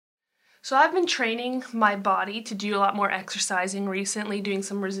So I've been training my body to do a lot more exercising recently, doing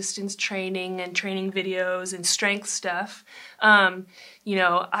some resistance training and training videos and strength stuff. I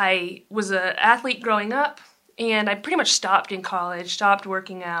was an athlete growing up, and I pretty much stopped in college, stopped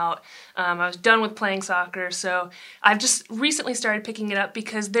working out. I was done with playing soccer, so I've just recently started picking it up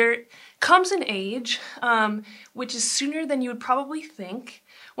because there comes an age, which is sooner than you would probably think,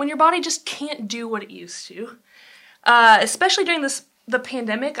 when your body just can't do what it used to. Especially during the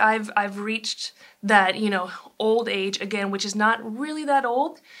pandemic, I've reached that, old age again, which is not really that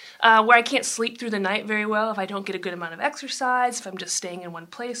old, where I can't sleep through the night very well if I don't get a good amount of exercise, if I'm just staying in one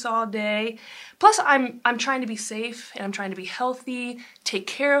place all day. Plus, I'm trying to be safe, and I'm trying to be healthy, take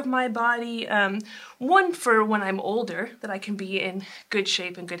care of my body, one, for when I'm older, that I can be in good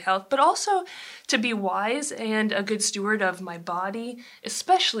shape and good health, but also to be wise and a good steward of my body,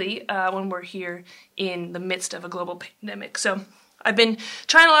 especially when we're here in the midst of a global pandemic. So I've been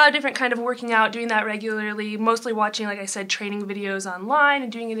trying a lot of different kind of working out, doing that regularly, mostly watching, like I said, training videos online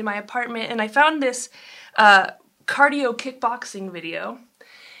and doing it in my apartment. And I found this cardio kickboxing video,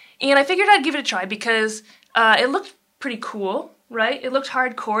 and I figured I'd give it a try because it looked pretty cool, right? It looked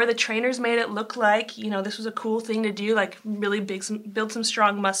hardcore. The trainers made it look like, this was a cool thing to do, like really build some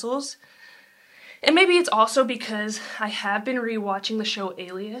strong muscles. And maybe it's also because I have been rewatching the show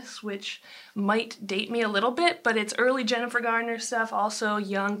Alias, which might date me a little bit, but it's early Jennifer Garner stuff. Also,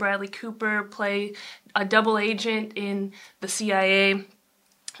 young Bradley Cooper play a double agent in the CIA.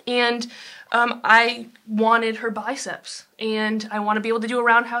 And I wanted her biceps, and I want to be able to do a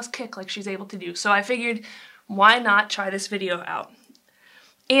roundhouse kick like she's able to do. So I figured, why not try this video out?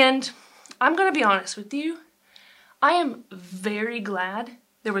 And I'm going to be honest with you, I am very glad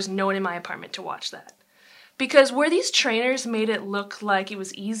there was no one in my apartment to watch that. Because where these trainers made it look like it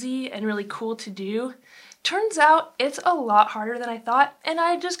was easy and really cool to do, turns out it's a lot harder than I thought, and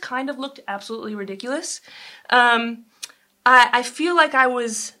I just kind of looked absolutely ridiculous. I feel like I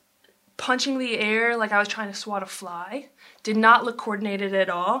was punching the air like I was trying to swat a fly. Did not look coordinated at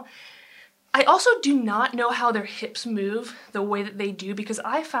all. I also do not know how their hips move the way that they do, because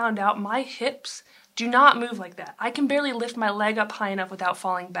I found out my hips do not move like that. I can barely lift my leg up high enough without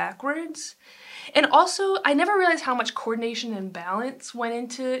falling backwards. And also, I never realized how much coordination and balance went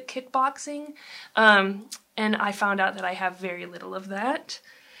into kickboxing, and I found out that I have very little of that.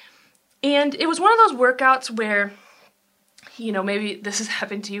 And it was one of those workouts where, maybe this has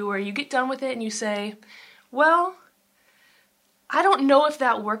happened to you, where you get done with it and you say, well, I don't know if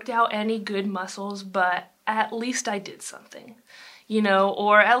that worked out any good muscles, but at least I did something.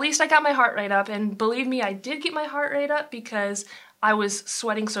 Or at least I got my heart rate up, and believe me, I did get my heart rate up because I was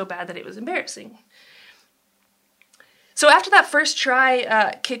sweating so bad that it was embarrassing. So after that first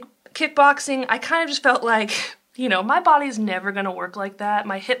try, kickboxing, I kind of just felt like, my body's never going to work like that.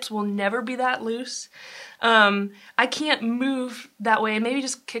 My hips will never be that loose. I can't move that way, and maybe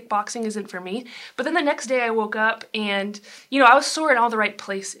just kickboxing isn't for me. But then the next day I woke up and, I was sore in all the right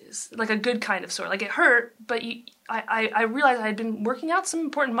places, like a good kind of sore. Like it hurt, but I realized I had been working out some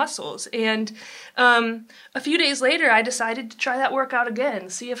important muscles. And a few days later, I decided to try that workout again,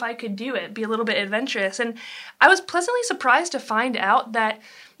 see if I could do it, be a little bit adventurous. And I was pleasantly surprised to find out that,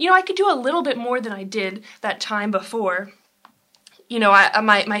 I could do a little bit more than I did that time before.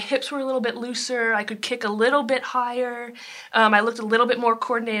 My hips were a little bit looser, I could kick a little bit higher, I looked a little bit more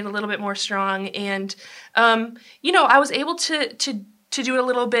coordinated, a little bit more strong, and, I was able to do it a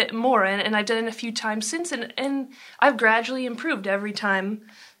little bit more, and I've done it a few times since, and I've gradually improved every time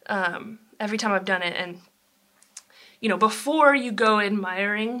I've done it. And, before you go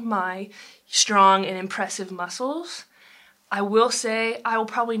admiring my strong and impressive muscles, I will say I will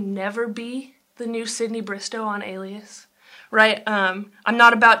probably never be the new Sydney Bristow on Alias. Right? I'm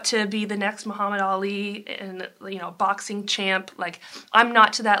not about to be the next Muhammad Ali and, boxing champ. Like, I'm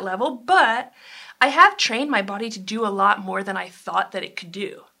not to that level, but I have trained my body to do a lot more than I thought that it could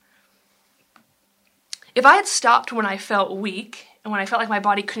do. If I had stopped when I felt weak and when I felt like my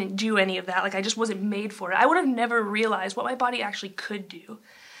body couldn't do any of that, like I just wasn't made for it, I would have never realized what my body actually could do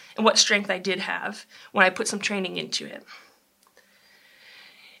and what strength I did have when I put some training into it.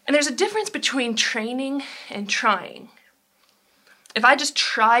 And there's a difference between training and trying. If I just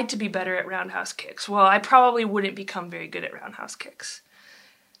tried to be better at roundhouse kicks, well, I probably wouldn't become very good at roundhouse kicks.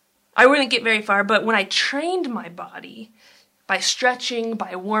 I wouldn't get very far, but when I trained my body by stretching,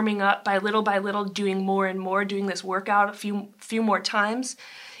 by warming up, by little doing more and more, doing this workout a few more times,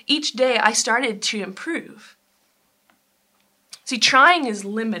 each day I started to improve. See, trying is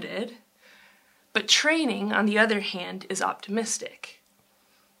limited, but training, on the other hand, is optimistic.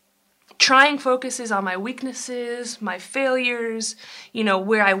 Trying focuses on my weaknesses, my failures,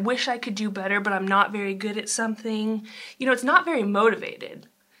 where I wish I could do better, but I'm not very good at something. It's not very motivated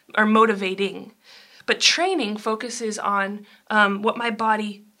or motivating. But training focuses on what my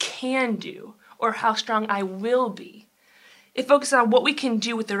body can do or how strong I will be. It focuses on what we can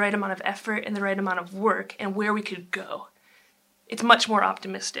do with the right amount of effort and the right amount of work and where we could go. It's much more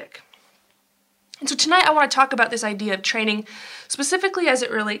optimistic. And so tonight I want to talk about this idea of training specifically as it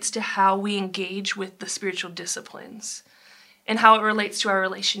relates to how we engage with the spiritual disciplines and how it relates to our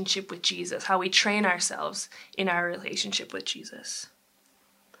relationship with Jesus, how we train ourselves in our relationship with Jesus.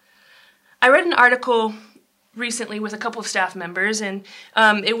 I read an article recently with a couple of staff members, and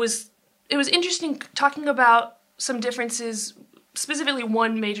it was interesting talking about some differences, specifically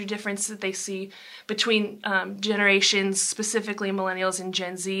one major difference that they see between generations, specifically millennials and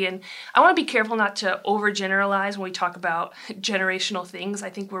Gen Z. And I want to be careful not to overgeneralize when we talk about generational things. I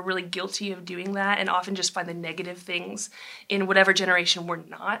think we're really guilty of doing that and often just find the negative things in whatever generation we're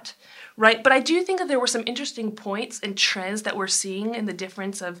not, right? But I do think that there were some interesting points and trends that we're seeing in the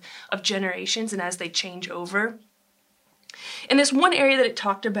difference of generations and as they change over. And this one area that it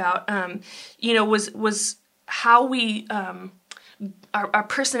talked about, was how we, our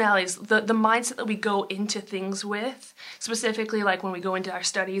personalities, the mindset that we go into things with, specifically like when we go into our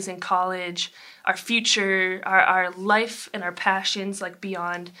studies in college, our future, our life and our passions like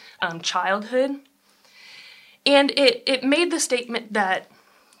beyond childhood. And it made the statement that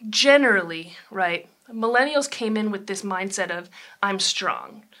generally, right, millennials came in with this mindset of, I'm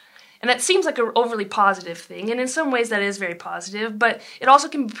strong. And that seems like an overly positive thing, and in some ways that is very positive, but it also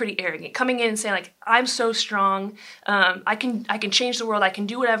can be pretty arrogant, coming in and saying, like, I'm so strong, I can change the world, I can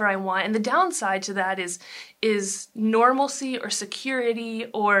do whatever I want. And the downside to that is normalcy or security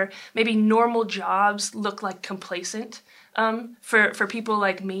or maybe normal jobs look like complacent for people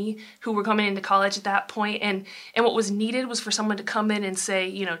like me who were coming into college at that point. And what was needed was for someone to come in and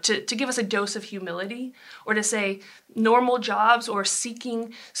say, to give us a dose of humility, or to say normal jobs or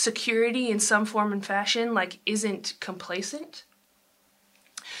seeking security in some form and fashion like isn't complacent.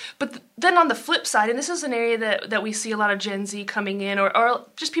 But then on the flip side, and this is an area that we see a lot of Gen Z coming in, or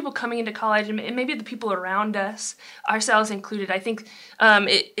just people coming into college, and maybe the people around us, ourselves included, I think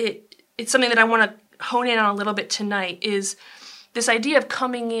it's something that I want to hone in on a little bit tonight, is this idea of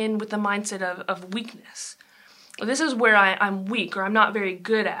coming in with the mindset of weakness. This is where I'm weak, or I'm not very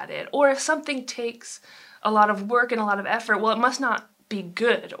good at it. Or if something takes a lot of work and a lot of effort, well, it must not be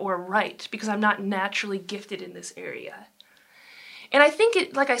good or right because I'm not naturally gifted in this area. And I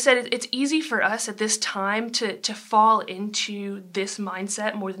think, like I said, it's easy for us at this time to fall into this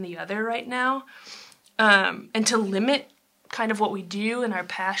mindset more than the other right now, and to limit kind of what we do and our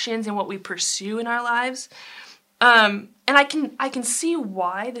passions and what we pursue in our lives. And I can see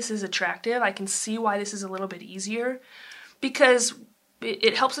why this is attractive. I can see why this is a little bit easier, because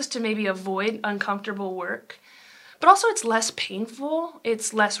it helps us to maybe avoid uncomfortable work, but also it's less painful,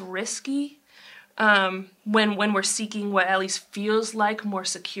 it's less risky when we're seeking what at least feels like more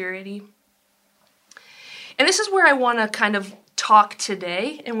security. And this is where I want to kind of talk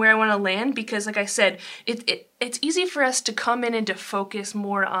today and where I want to land, because like I said, it's easy for us to come in and to focus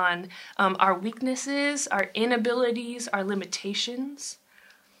more on our weaknesses, our inabilities, our limitations.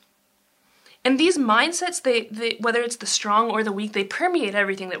 And these mindsets, they whether it's the strong or the weak, they permeate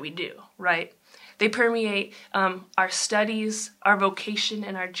everything that we do, right? They permeate our studies, our vocation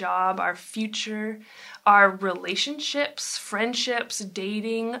and our job, our future, our relationships, friendships,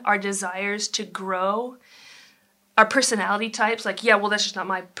 dating, our desires to grow, our personality types. Like, yeah, well, that's just not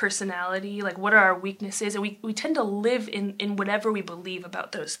my personality. Like, what are our weaknesses? And we tend to live in whatever we believe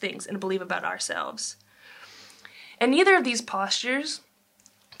about those things and believe about ourselves. And neither of these postures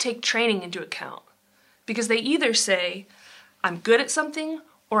take training into account, because they either say, I'm good at something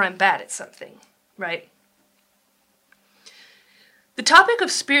or I'm bad at something, right? The topic of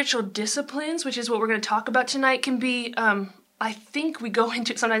spiritual disciplines, which is what we're going to talk about tonight, can be, I think we go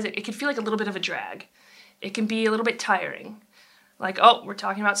into it sometimes, it can feel like a little bit of a drag. It can be a little bit tiring. Like, oh, we're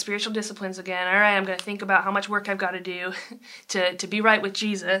talking about spiritual disciplines again. All right, I'm going to think about how much work I've got to do to be right with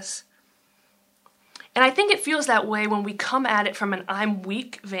Jesus. And I think it feels that way when we come at it from an I'm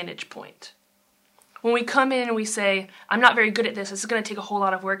weak vantage point. When we come in and we say, I'm not very good at this is going to take a whole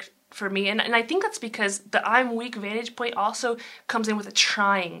lot of work for me. And I think that's because the I'm weak vantage point also comes in with a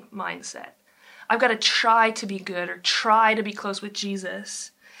trying mindset. I've got to try to be good or try to be close with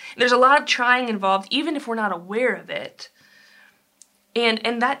Jesus. There's a lot of trying involved, even if we're not aware of it.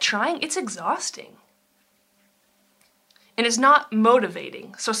 And that trying, it's exhausting. And it's not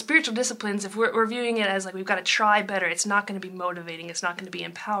motivating. So spiritual disciplines, if we're viewing it as like we've got to try better, it's not going to be motivating. It's not going to be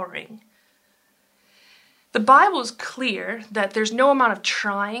empowering. The Bible is clear that there's no amount of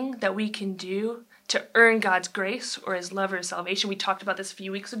trying that we can do to earn God's grace or his love or his salvation. We talked about this a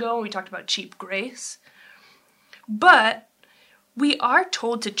few weeks ago when we talked about cheap grace. But we are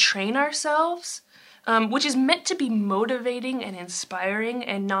told to train ourselves, which is meant to be motivating and inspiring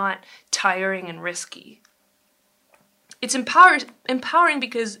and not tiring and risky. It's empowering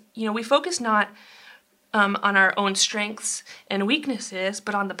because, we focus not on our own strengths and weaknesses,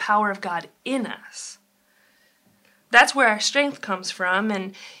 but on the power of God in us. That's where our strength comes from,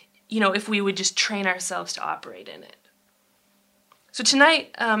 and, if we would just train ourselves to operate in it. So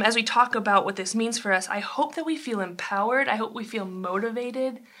tonight, as we talk about what this means for us, I hope that we feel empowered. I hope we feel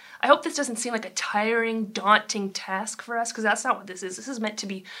motivated. I hope this doesn't seem like a tiring, daunting task for us, because that's not what this is. This is meant to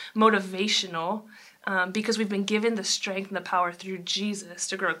be motivational, because we've been given the strength and the power through Jesus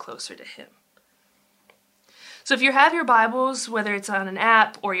to grow closer to him. So if you have your Bibles, whether it's on an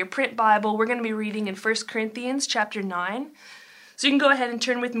app or your print Bible, we're going to be reading in 1 Corinthians chapter 9. So you can go ahead and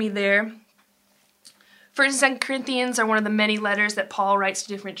turn with me there. 1st and 2nd Corinthians are one of the many letters that Paul writes to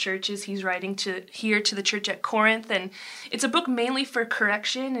different churches. He's writing to the church at Corinth, and it's a book mainly for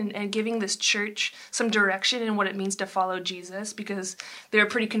correction and giving this church some direction in what it means to follow Jesus, because they were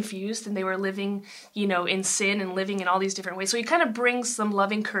pretty confused and they were living, in sin and living in all these different ways. So he kind of brings some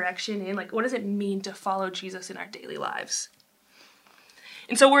loving correction in, like, what does it mean to follow Jesus in our daily lives?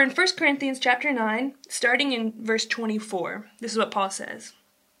 And so we're in 1 Corinthians chapter 9, starting in verse 24. This is what Paul says.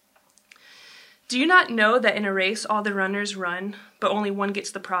 Do you not know that in a race all the runners run, but only one gets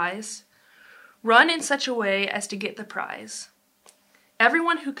the prize? Run in such a way as to get the prize.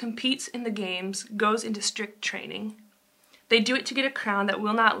 Everyone who competes in the games goes into strict training. They do it to get a crown that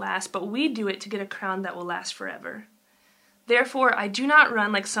will not last, but we do it to get a crown that will last forever. Therefore, I do not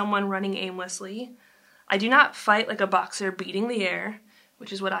run like someone running aimlessly. I do not fight like a boxer beating the air,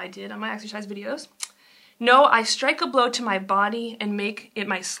 which is what I did on my exercise videos. No, I strike a blow to my body and make it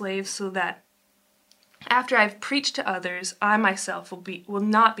my slave, so that after I've preached to others, I myself will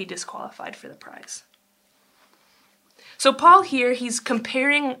not be disqualified for the prize. So Paul here, he's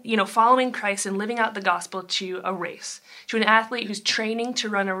comparing, following Christ and living out the gospel to a race, to an athlete who's training to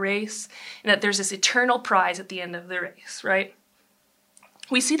run a race, and that there's this eternal prize at the end of the race, right?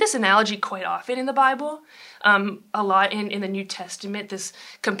 We see this analogy quite often in the Bible, a lot in the New Testament, this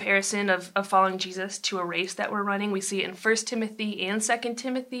comparison of following Jesus to a race that we're running. We see it in 1 Timothy and 2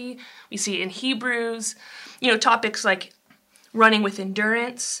 Timothy. We see it in Hebrews, topics like running with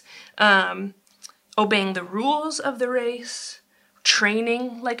endurance, obeying the rules of the race,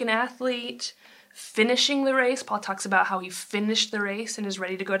 training like an athlete, finishing the race. Paul talks about how he finished the race and is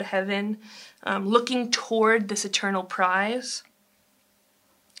ready to go to heaven, looking toward this eternal prize.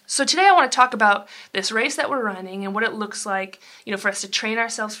 So today I want to talk about this race that we're running and what it looks like, for us to train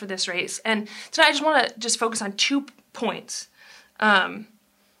ourselves for this race. And tonight I just want to focus on 2 points.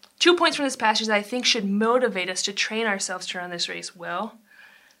 2 points from this passage that I think should motivate us to train ourselves to run this race well,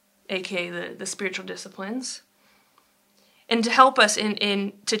 aka the spiritual disciplines, and to help us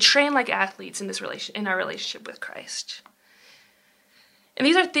to train like athletes in our relationship with Christ. And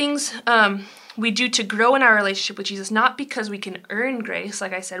these are things we do to grow in our relationship with Jesus, not because we can earn grace.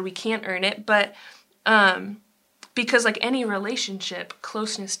 Like I said, we can't earn it, but because like any relationship,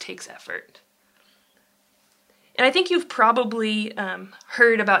 closeness takes effort. And I think you've probably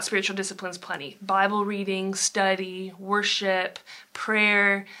heard about spiritual disciplines plenty. Bible reading, study, worship,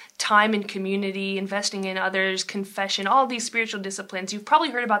 prayer, time in community, investing in others, confession, all these spiritual disciplines. You've probably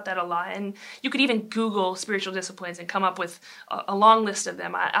heard about that a lot. And you could even Google spiritual disciplines and come up with a long list of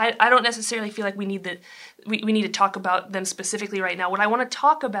them. I don't necessarily feel like we need to talk about them specifically right now. What I want to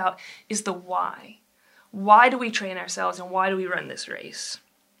talk about is the why. Why do we train ourselves and why do we run this race?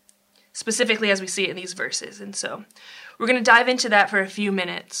 Specifically as we see it in these verses. And so we're going to dive into that for a few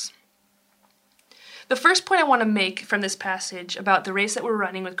minutes. The first point I want to make from this passage about the race that we're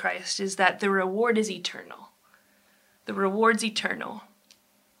running with Christ is that the reward is eternal. The reward's eternal.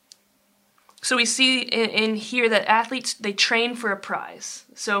 So we see in here that athletes, they train for a prize.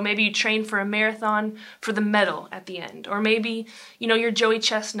 So maybe you train for a marathon for the medal at the end. Or maybe, you're Joey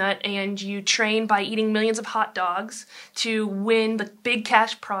Chestnut and you train by eating millions of hot dogs to win the big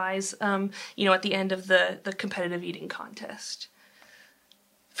cash prize, at the end of the competitive eating contest.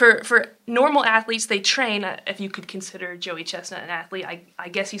 For normal athletes, they train, if you could consider Joey Chestnut an athlete, I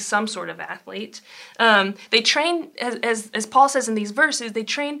guess he's some sort of athlete. They train, as Paul says in these verses, they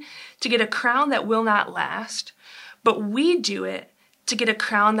train to get a crown that will not last, but we do it to get a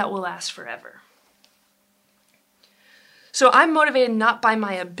crown that will last forever. So I'm motivated not by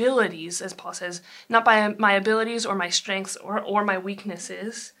my abilities, as Paul says, not by my abilities or my strengths or my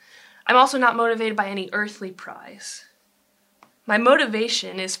weaknesses. I'm also not motivated by any earthly prize. My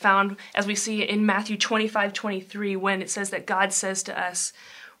motivation is found, as we see in Matthew 25:23, when it says that God says to us,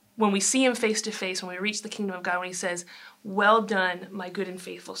 when we see him face to face, when we reach the kingdom of God, when he says, "Well done, my good and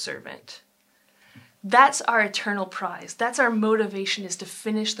faithful servant." That's our eternal prize. That's our motivation, is to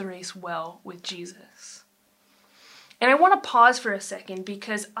finish the race well with Jesus. And I want to pause for a second,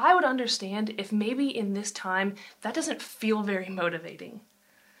 because I would understand if maybe in this time that doesn't feel very motivating.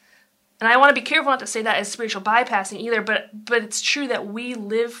 And I want to be careful not to say that as spiritual bypassing either, but it's true that we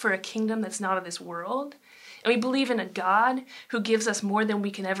live for a kingdom that's not of this world. And we believe in a God who gives us more than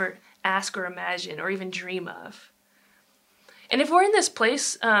we can ever ask or imagine or even dream of. And if we're in this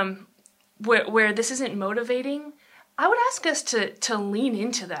place where this isn't motivating, I would ask us to lean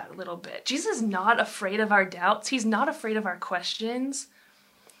into that a little bit. Jesus is not afraid of our doubts. He's not afraid of our questions.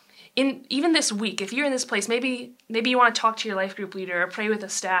 Even this week, if you're in this place, maybe you want to talk to your life group leader or pray with the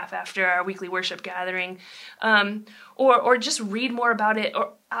staff after our weekly worship gathering, or just read more about it.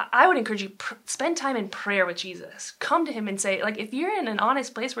 Or I would encourage you, spend time in prayer with Jesus. Come to him and say, like, if you're in an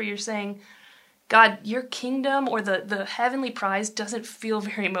honest place where you're saying, God, your kingdom or the heavenly prize doesn't feel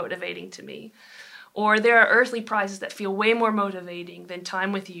very motivating to me, or there are earthly prizes that feel way more motivating than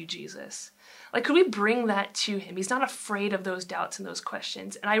time with you, Jesus. Like, could we bring that to him? He's not afraid of those doubts and those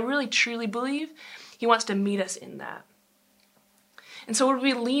questions. And I really, truly believe he wants to meet us in that. And so would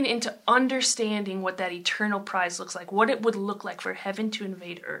we lean into understanding what that eternal prize looks like, what it would look like for heaven to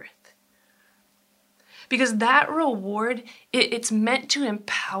invade earth? Because that reward, it's meant to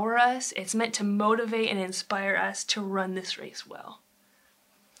empower us. It's meant to motivate and inspire us to run this race well.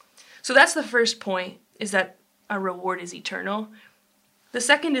 So that's the first point, is that our reward is eternal. The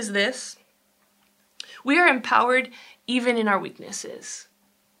second is this: we are empowered even in our weaknesses.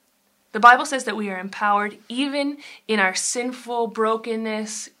 The Bible says that we are empowered even in our sinful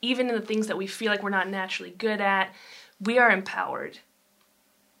brokenness, even in the things that we feel like we're not naturally good at. We are empowered.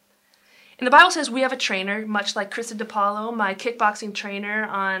 And the Bible says we have a trainer, much like Krista DePaulo, my kickboxing trainer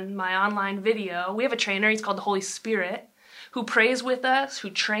on my online video. We have a trainer, he's called the Holy Spirit, who prays with us, who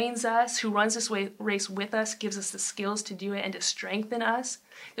trains us, who runs this race with us, gives us the skills to do it and to strengthen us,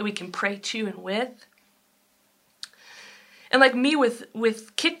 that we can pray to and with. And like me with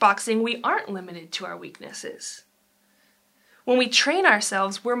kickboxing, we aren't limited to our weaknesses. When we train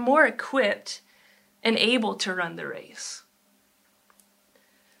ourselves, we're more equipped and able to run the race.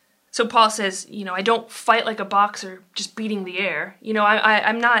 So Paul says, I don't fight like a boxer just beating the air.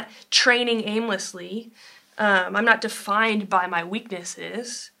 I'm not training aimlessly. I'm not defined by my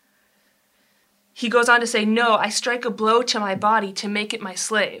weaknesses. He goes on to say, no, I strike a blow to my body to make it my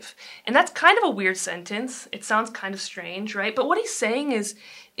slave. And that's kind of a weird sentence. It sounds kind of strange, right? But what he's saying is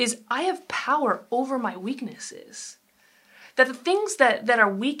I have power over my weaknesses. That the things that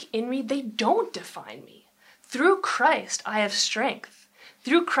are weak in me, they don't define me. Through Christ, I have strength.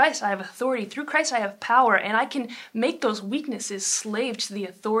 Through Christ, I have authority. Through Christ, I have power. And I can make those weaknesses slave to the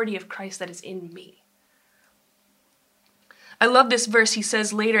authority of Christ that is in me. I love this verse he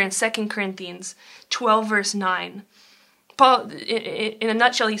says later in 2 Corinthians 12, verse 9. Paul, in a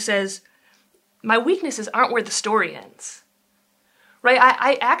nutshell, he says, my weaknesses aren't where the story ends. Right?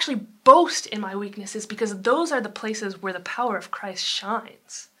 I actually boast in my weaknesses because those are the places where the power of Christ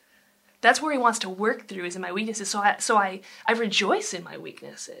shines. That's where he wants to work through, is in my weaknesses. So I rejoice in my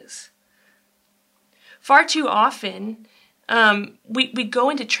weaknesses. Far too often, we go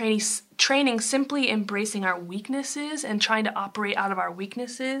into training simply embracing our weaknesses and trying to operate out of our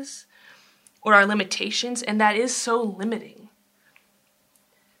weaknesses or our limitations, and that is so limiting.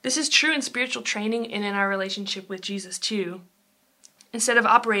 This is true in spiritual training and in our relationship with Jesus too. Instead of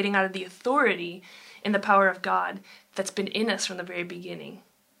operating out of the authority and the power of God that's been in us from the very beginning.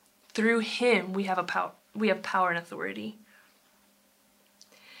 Through him, we have power and authority.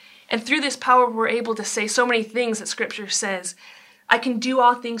 And through this power, we're able to say so many things that Scripture says. I can do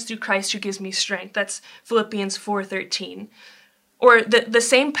all things through Christ who gives me strength. That's Philippians 4:13. Or the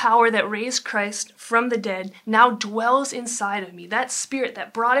same power that raised Christ from the dead now dwells inside of me. That Spirit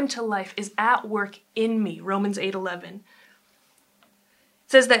that brought him to life is at work in me. Romans 8:11.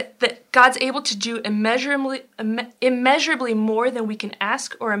 It says that God's able to do immeasurably more than we can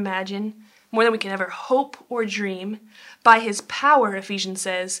ask or imagine, more than we can ever hope or dream, by his power, Ephesians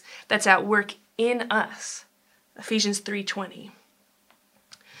says, that's at work in us. Ephesians 3:20.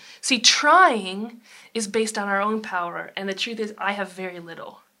 See, trying is based on our own power, and the truth is I have very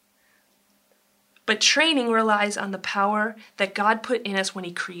little. But training relies on the power that God put in us when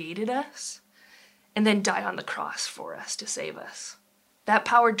he created us, and then died on the cross for us to save us. That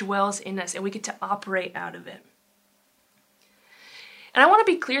power dwells in us, and we get to operate out of it. And I want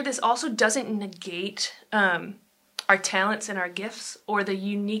to be clear, this also doesn't negate our talents and our gifts or the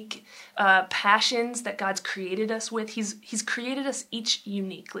unique passions that God's created us with. He's created us each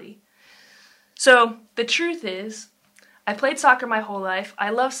uniquely. So the truth is, I played soccer my whole life.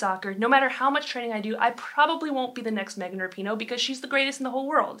 I love soccer. No matter how much training I do, I probably won't be the next Megan Rapinoe because she's the greatest in the whole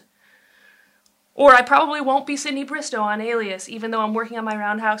world. Or I probably won't be Sydney Bristow on Alias, even though I'm working on my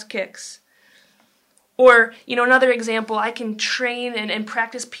roundhouse kicks. Or, another example, I can train and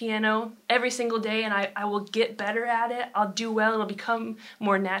practice piano every single day and I will get better at it. I'll do well, it'll become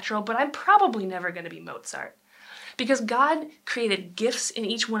more natural, but I'm probably never going to be Mozart. Because God created gifts in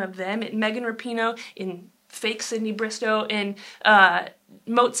each one of them, in Megan Rapinoe, in fake Sydney Bristow, in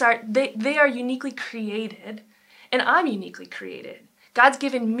Mozart. They are uniquely created, and I'm uniquely created. God's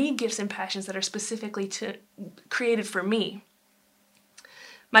given me gifts and passions that are specifically created for me.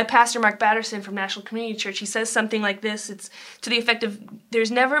 My pastor, Mark Batterson from National Community Church, he says something like this. It's to the effect of,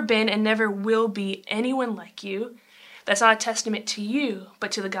 there's never been and never will be anyone like you. That's not a testament to you, but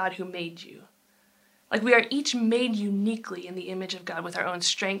to the God who made you. Like, we are each made uniquely in the image of God with our own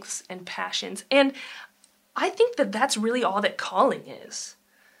strengths and passions. And I think that that's really all that calling is.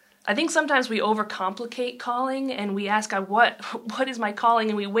 I think sometimes we overcomplicate calling and we ask God, what is my calling?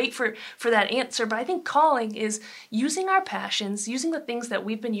 And we wait for that answer. But I think calling is using our passions, using the things that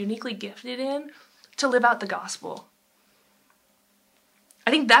we've been uniquely gifted in to live out the gospel. I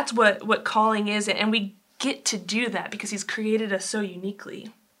think that's what calling is, and we get to do that because He's created us so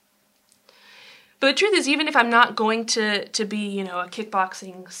uniquely. But the truth is, even if I'm not going to be, a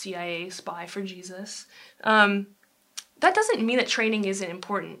kickboxing CIA spy for Jesus, that doesn't mean that training isn't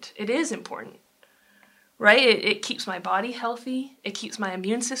important. It is important, right? It keeps my body healthy. It keeps my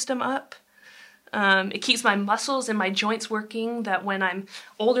immune system up. It keeps my muscles and my joints working, that when I'm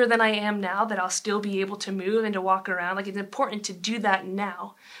older than I am now, that I'll still be able to move and to walk around. Like, it's important to do that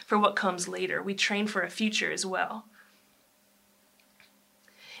now for what comes later. We train for a future as well.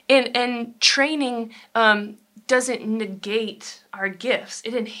 And training doesn't negate our gifts.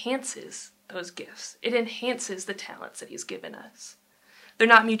 It enhances those gifts. It enhances the talents that He's given us. They're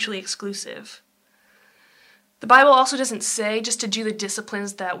not mutually exclusive. The Bible also doesn't say just to do the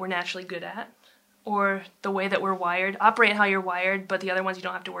disciplines that we're naturally good at or the way that we're wired. Operate how you're wired, but the other ones you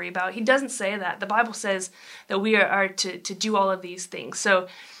don't have to worry about. He doesn't say that. The Bible says that we are to do all of these things. So,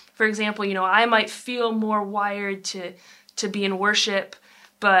 for example, I might feel more wired to be in worship,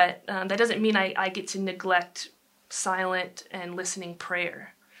 but that doesn't mean I get to neglect silent and listening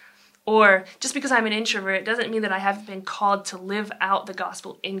prayer. Or just because I'm an introvert doesn't mean that I haven't been called to live out the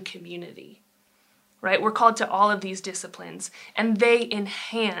gospel in community, right? We're called to all of these disciplines, and they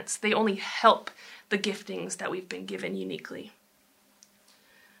only help the giftings that we've been given uniquely.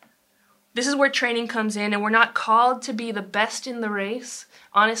 This is where training comes in, and we're not called to be the best in the race.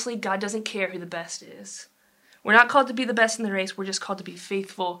 Honestly, God doesn't care who the best is. We're not called to be the best in the race. We're just called to be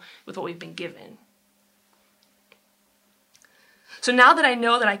faithful with what we've been given. So now that I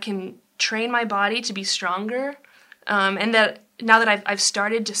know that I can train my body to be stronger, and that now that I've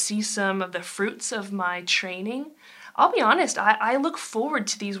started to see some of the fruits of my training, I'll be honest, I look forward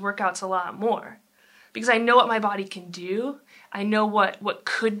to these workouts a lot more because I know what my body can do. I know what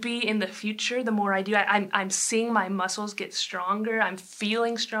could be in the future the more I do. I'm seeing my muscles get stronger. I'm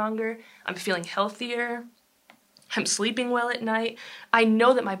feeling stronger. I'm feeling healthier. I'm sleeping well at night. I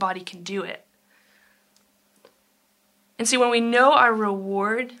know that my body can do it. And see, when we know our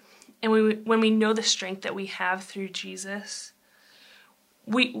reward and when we know the strength that we have through Jesus,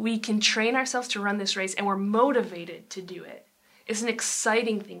 we can train ourselves to run this race, and we're motivated to do it. It's an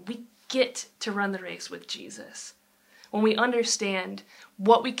exciting thing. We get to run the race with Jesus when we understand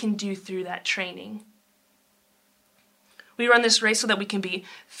what we can do through that training. We run this race so that we can be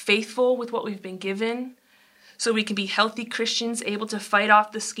faithful with what we've been given, so we can be healthy Christians, able to fight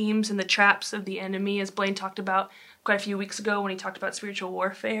off the schemes and the traps of the enemy, as Blaine talked about quite a few weeks ago when he talked about spiritual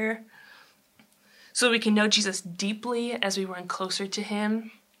warfare. So we can know Jesus deeply as we run closer to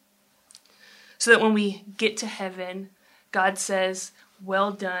Him. So that when we get to heaven, God says,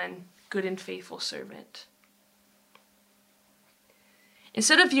 "Well done, good and faithful servant."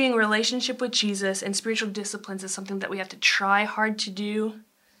 Instead of viewing relationship with Jesus and spiritual disciplines as something that we have to try hard to do,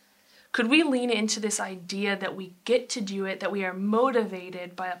 could we lean into this idea that we get to do it, that we are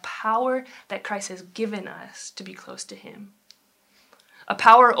motivated by a power that Christ has given us to be close to Him? A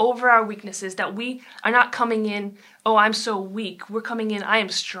power over our weaknesses, that we are not coming in, "Oh, I'm so weak." We're coming in, "I am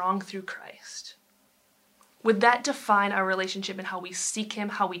strong through Christ." Would that define our relationship and how we seek Him,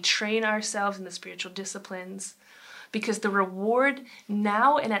 how we train ourselves in the spiritual disciplines? Because the reward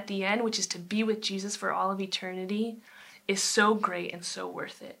now and at the end, which is to be with Jesus for all of eternity, is so great and so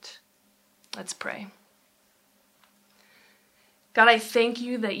worth it. Let's pray. God, I thank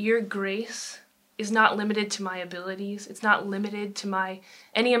you that your grace is not limited to my abilities. It's not limited to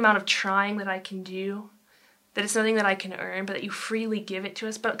any amount of trying that I can do, that it's nothing that I can earn, but that you freely give it to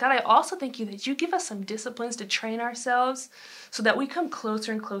us. But God, I also thank you that you give us some disciplines to train ourselves so that we come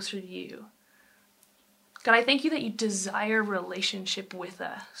closer and closer to you. God, I thank you that you desire relationship with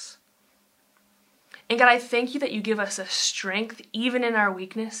us. And God, I thank you that you give us a strength, even in our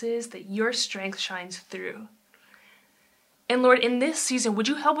weaknesses, that your strength shines through. And Lord, in this season, would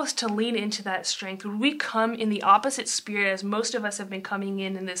you help us to lean into that strength? Would we come in the opposite spirit as most of us have been coming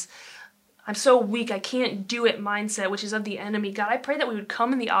in this, I'm so weak, I can't do it mindset, which is of the enemy. God, I pray that we would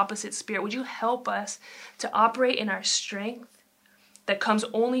come in the opposite spirit. Would you help us to operate in our strength that comes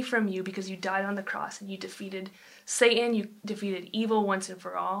only from you because you died on the cross and you defeated Satan, you defeated evil once and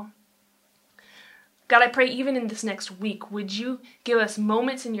for all. God, I pray even in this next week, would you give us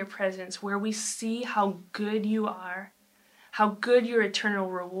moments in your presence where we see how good you are, how good your eternal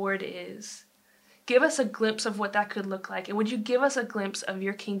reward is. Give us a glimpse of what that could look like. And would you give us a glimpse of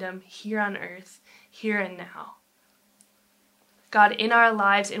your kingdom here on earth, here and now? God, in our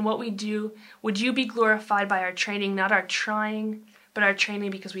lives, in what we do, would you be glorified by our training, not our trying, but our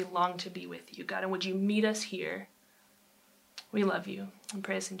training because we long to be with you, God. And would you meet us here? We love you and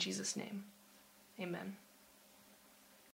pray this in Jesus' name. Amen.